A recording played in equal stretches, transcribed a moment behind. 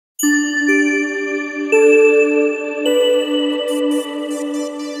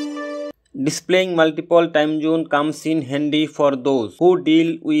Displaying multiple time zone comes in handy for those who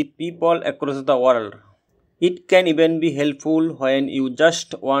deal with people across the world. It can even be helpful when you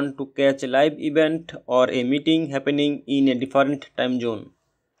just want to catch a live event or a meeting happening in a different time zone.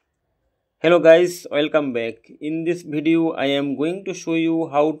 Hello guys, welcome back. In this video I am going to show you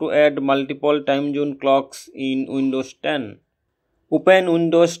how to add multiple time zone clocks in Windows 10. Open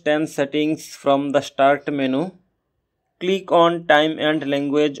Windows 10 settings from the Start menu. Click on Time and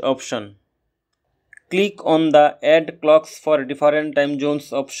Language option. Click on the Add Clocks for Different Time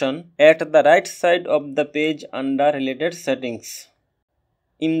Zones option at the right side of the page under Related Settings.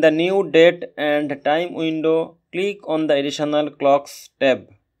 In the New Date and Time window, click on the Additional Clocks tab.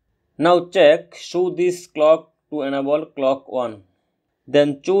 Now check Show this clock to enable clock 1.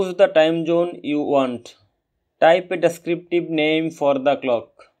 Then choose the time zone you want. Type a descriptive name for the clock.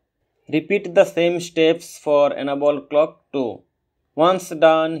 Repeat the same steps for enable clock 2. Once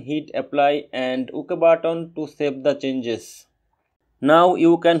done, hit apply and OK button to save the changes. Now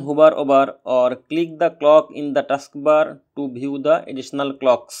you can hover over or click the clock in the taskbar to view the additional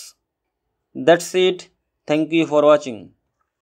clocks. That's it. Thank you for watching.